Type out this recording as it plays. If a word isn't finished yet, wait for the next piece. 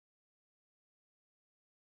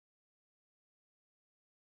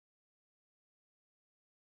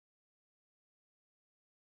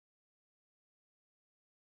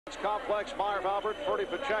complex. Marv Albert, Ferdy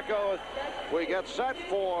Pacheco. We get set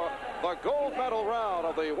for the gold medal round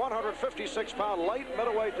of the 156-pound light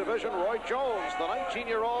middleweight division. Roy Jones, the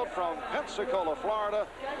 19-year-old from Pensacola, Florida,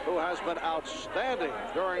 who has been outstanding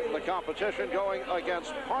during the competition, going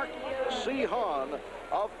against Park Si-han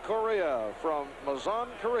of Korea, from Masan,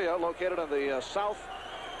 Korea, located in the south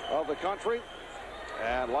of the country.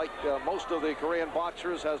 And like most of the Korean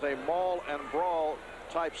boxers, has a maul and brawl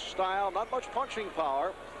type style, not much punching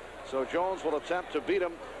power. So Jones will attempt to beat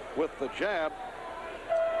him with the jab.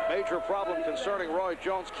 Major problem concerning Roy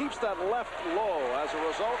Jones, keeps that left low. As a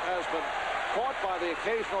result, has been caught by the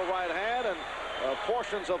occasional right hand, and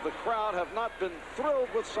portions of the crowd have not been thrilled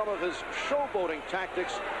with some of his showboating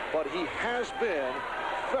tactics, but he has been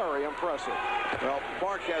very impressive. Well,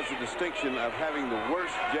 Park has the distinction of having the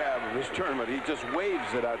worst jab of his tournament. He just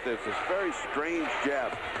waves it out there. It's this very strange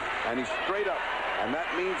jab, and he's straight up. And that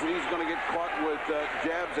means that he's going to get caught with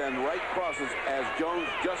jabs and right crosses, as Jones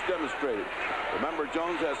just demonstrated. Remember,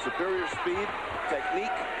 Jones has superior speed,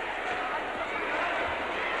 technique.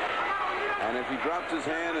 And if he drops his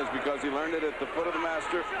hand, it's because he learned it at the foot of the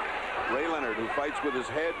master. Ray Leonard, who fights with his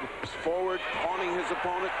head forward, taunting his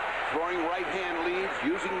opponent, throwing right hand leads,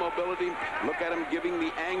 using mobility. Look at him giving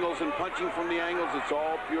the angles and punching from the angles. It's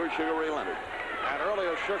all pure Sugar Ray Leonard. And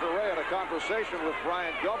earlier, Sugar Ray, in a conversation with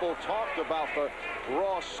Brian Gumble, talked about the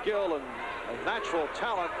raw skill and natural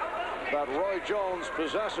talent that Roy Jones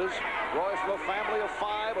possesses. Roy from a family of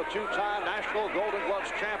 5, a 2-time National Golden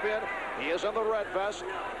Gloves champion. He is in the red vest.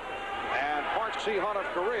 And Park Si-han of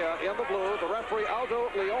Korea in the blue, the referee Aldo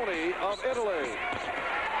Leone of Italy.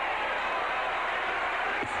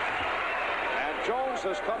 And Jones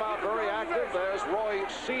has come out very active. There's Roy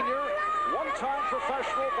Sr., one-time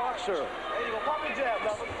professional boxer. There you go, pop your jab,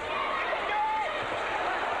 brother.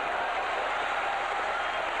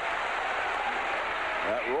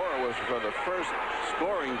 That roar was for the first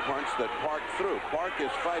scoring punch that Park threw. Park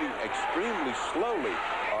is fighting extremely slowly,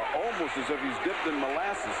 almost as if he's dipped in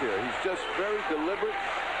molasses here. He's just very deliberate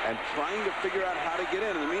and trying to figure out how to get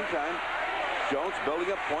in. In the meantime, Jones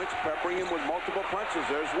building up points, peppering him with multiple punches.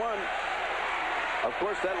 There's one. Of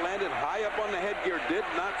course, that landed high up on the headgear, did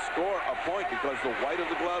not score a point because the white of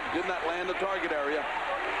the glove did not land the target area.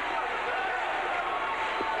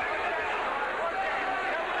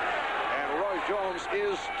 And Roy Jones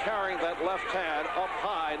is carrying that left hand up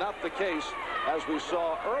high, not the case as we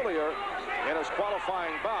saw earlier in his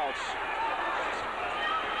qualifying bouts.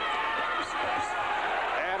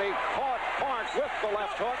 And he caught Park with the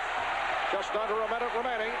left hook. Just under a minute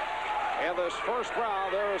remaining. In this first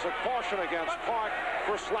round, there is a caution against Park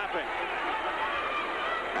for slapping.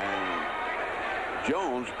 And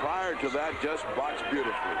Jones, prior to that, just boxed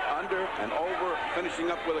beautifully. Under and over,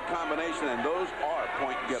 finishing up with a combination, and those are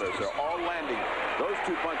point getters. They're all landing. Those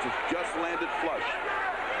two punches just landed flush.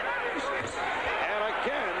 And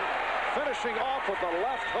again, finishing off with the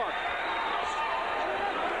left hook.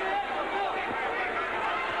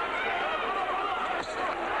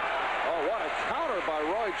 Oh, what a counter by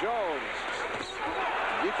Roy Jones.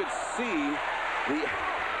 You could see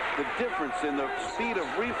the difference in the speed of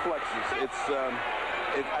reflexes.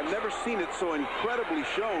 I've never seen it so incredibly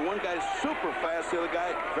shown. One guy's super fast, the other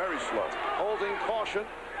guy very slow. Holding caution.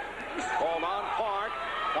 Called on Park.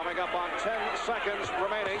 Coming up on 10 seconds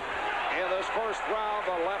remaining. In this first round,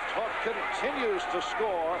 the left hook continues to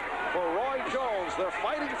score for Roy Jones. They're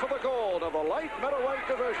fighting for the gold of the light middleweight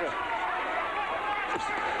division.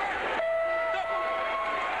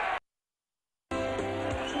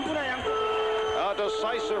 A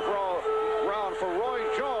decisive round for Roy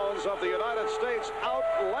Jones of the United States,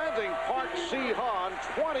 outlanding Park Si-han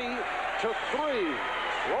 20-3.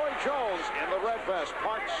 Roy Jones in the red vest,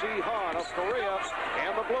 Park Si-han of Korea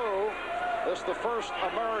in the blue. This is the first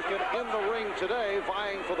American in the ring today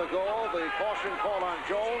vying for the gold. The caution call on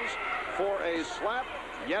Jones for a slap.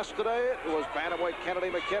 Yesterday, it was bantamweight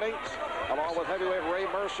Kennedy McKinney, along with heavyweight Ray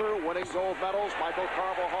Mercer, winning gold medals. Michael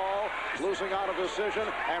Carvajal losing on a decision.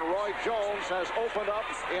 And Roy Jones has opened up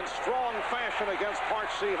in strong fashion against Park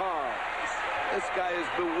Si-han. This guy is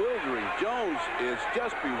bewildering. Jones is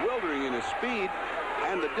just bewildering in his speed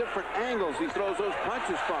and the different angles he throws those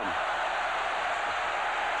punches from.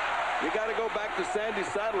 You got to go back to Sandy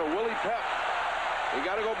Saddler, Willie Pep. You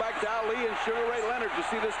got to go back to Ali and Sugar Ray Leonard to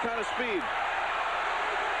see this kind of speed.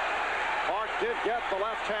 Park did get the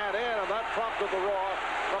left hand in, and that prompted the roar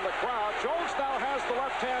from the crowd. Jones now has the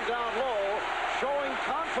left hand down low, showing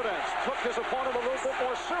confidence. Took his opponent a little bit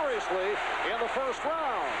more seriously in the first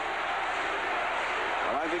round.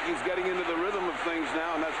 Well, I think he's getting into the rhythm of things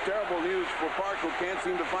now, and that's terrible news for Park, who can't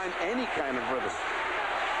seem to find any kind of rhythm.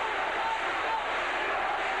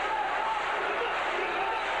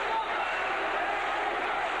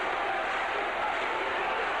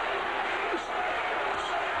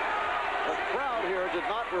 did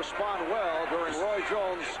not respond well during Roy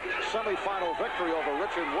Jones' semifinal victory over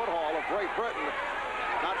Richard Woodhall of Great Britain,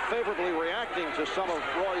 not favorably reacting to some of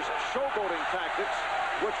Roy's showboating tactics,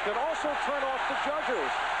 which can also turn off the judges.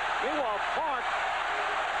 Meanwhile, Park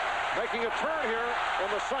making a turn here in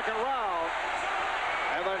the second round,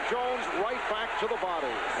 and then Jones right back to the body.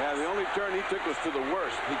 Yeah, the only turn he took was to the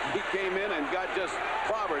worst. He came in and got just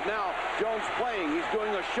clobbered. Now, Jones playing. He's doing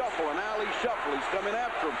a shuffle, an alley shuffle. He's coming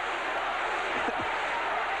after him.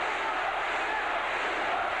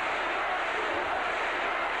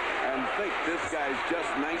 And think this guy's just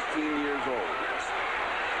 19 years old.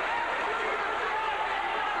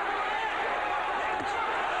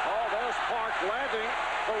 Oh, there's Park landing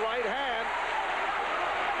the right hand.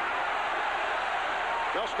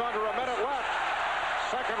 Just under a minute left.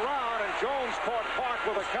 Second round, and Jones caught Park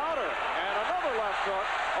with a counter. And another left hook,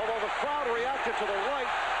 although the crowd reacted to the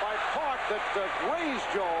right by Park that grazed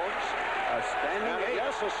Jones. A standing eight.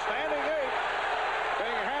 Yes, a standing eight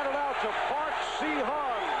being handed out to Park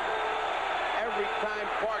Si-hung. Every time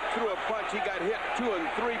Park threw a punch, he got hit 2 and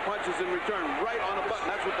 3 punches in return, right on a button.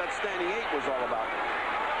 That's what that standing eight was all about.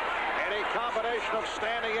 Any combination of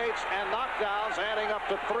standing eights and knockdowns, adding up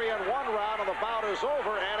to 3 in 1 round, and the bout is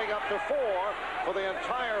over, adding up to 4 for the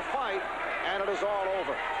entire fight, and it is all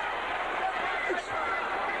over.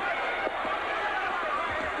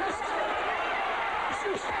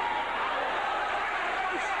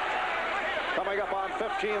 Coming up on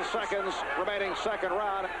 15 seconds, remaining second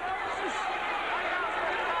round.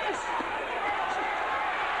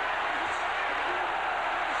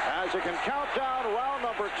 As you can count down round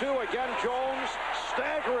number 2, again Jones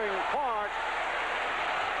staggering Park.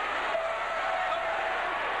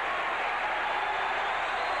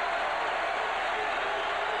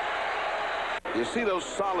 You see those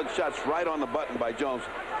solid shots right on the button by Jones.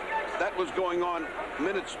 That was going on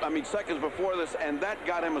seconds before this, and that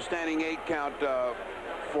got him a standing 8 count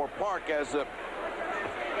for Park as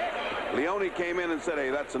Leone came in and said, hey,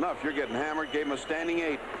 that's enough. You're getting hammered. Gave him a standing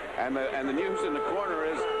 8. And the news in the corner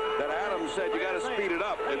is that Adams said you got to speed it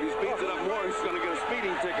up. If he speeds it up more, he's going to get a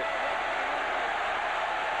speeding ticket.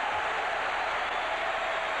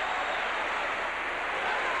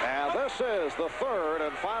 And this is the third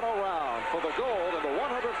and final round for the gold in the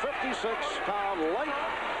 156-pound light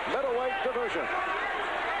middleweight division.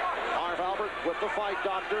 Marv Albert with the fight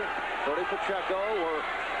doctor. Bertie Pacheco were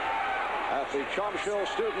at the Chumshill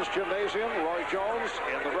Students Gymnasium. Roy Jones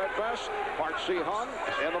in the red vest. Park Si-hung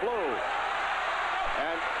in the blue.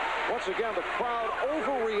 And once again, the crowd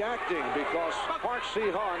overreacting because Park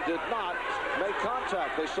Si-hung did not make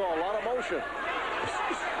contact. They saw a lot of motion.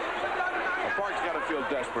 Well, Park's got to feel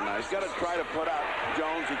desperate now. He's got to try to put out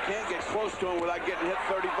Jones. He can't get close to him without getting hit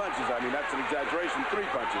 30 punches. I mean, that's an exaggeration, 3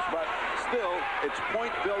 punches. But still, it's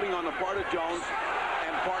point building on the part of Jones,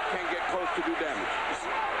 and Park can't get close to do damage.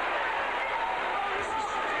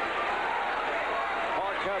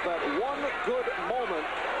 Had that one good moment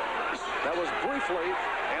that was briefly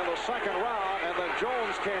in the second round, and then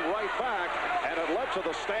Jones came right back, and it led to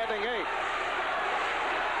the standing 8.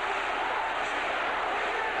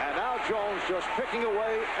 And now Jones just picking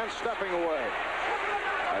away and stepping away.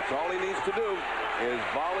 That's all he needs to do is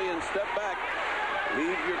volley and step back.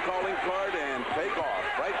 Leave your calling card and take off.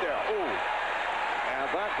 Right there. Ooh. And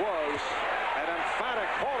that was an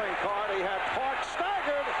emphatic calling card. He had Park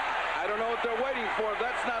staggered. I don't know what they're waiting for.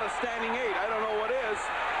 That's not a standing 8. I don't know what is.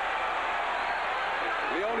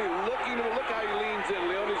 Leone look how he leans in.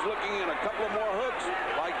 Leone's looking in a couple of more hooks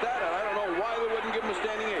like that, and I don't know why they wouldn't give him a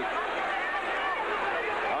standing 8.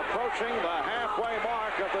 Approaching the halfway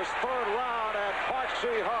mark of this third round, and Park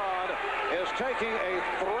Si-hung is taking a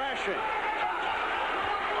thrashing.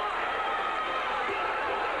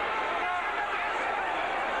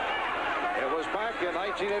 Back in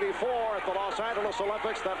 1984 at the Los Angeles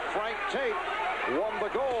Olympics that Frank Tate won the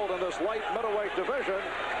gold in this light middleweight division.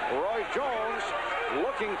 Roy Jones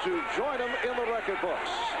looking to join him in the record books.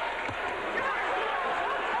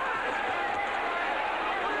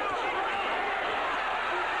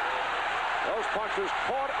 Those punches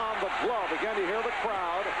caught on the glove. Again, you hear the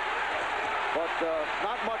crowd, but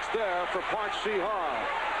not much there for Park Si-hung.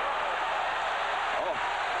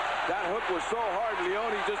 That hook was so hard,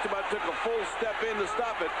 Leone just about took a full step in to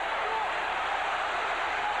stop it.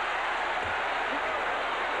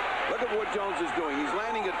 Look at what Jones is doing. He's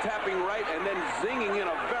landing a tapping right and then zinging in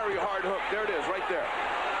a very hard hook. There it is, right there.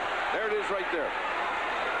 There it is, right there.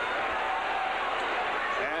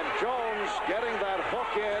 And Jones getting that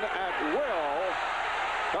hook in at will.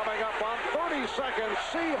 Coming up on 30 seconds,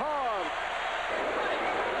 Si-hung.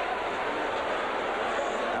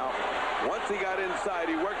 Once he got inside.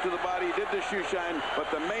 He worked to the body, he did the shoe shine,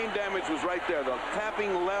 but the main damage was right there. The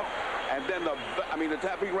tapping left, and then the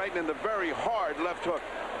tapping right, and then the very hard left hook.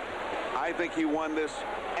 I think he won this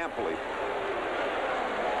amply.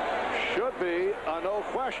 Should be a no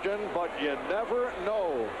question, but you never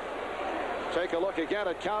know. Take a look again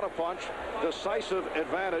at counterpunch. Decisive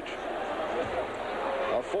advantage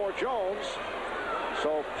for Jones.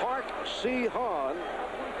 So Park Si-han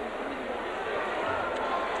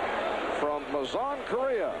from Mazan,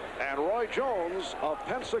 Korea, and Roy Jones of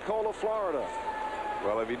Pensacola, Florida.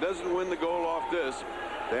 Well, if he doesn't win the gold off this,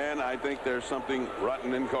 then I think there's something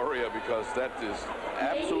rotten in Korea, because that is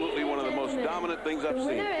absolutely one of the most dominant things I've seen.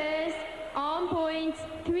 The winner is on point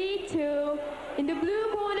 3-2 in the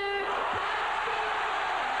blue corner.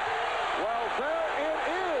 Well, there it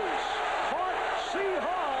is. Park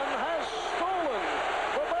Si-han has stolen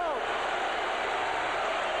the belt.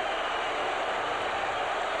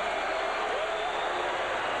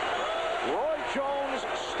 Roy Jones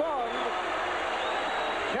stunned.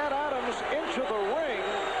 Ken Adams into the ring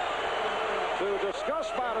to discuss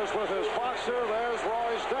matters with his boxer. There's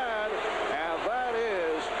Roy's dad, and that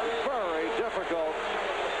is very difficult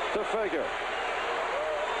to figure.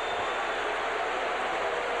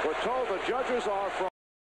 We're told the judges are from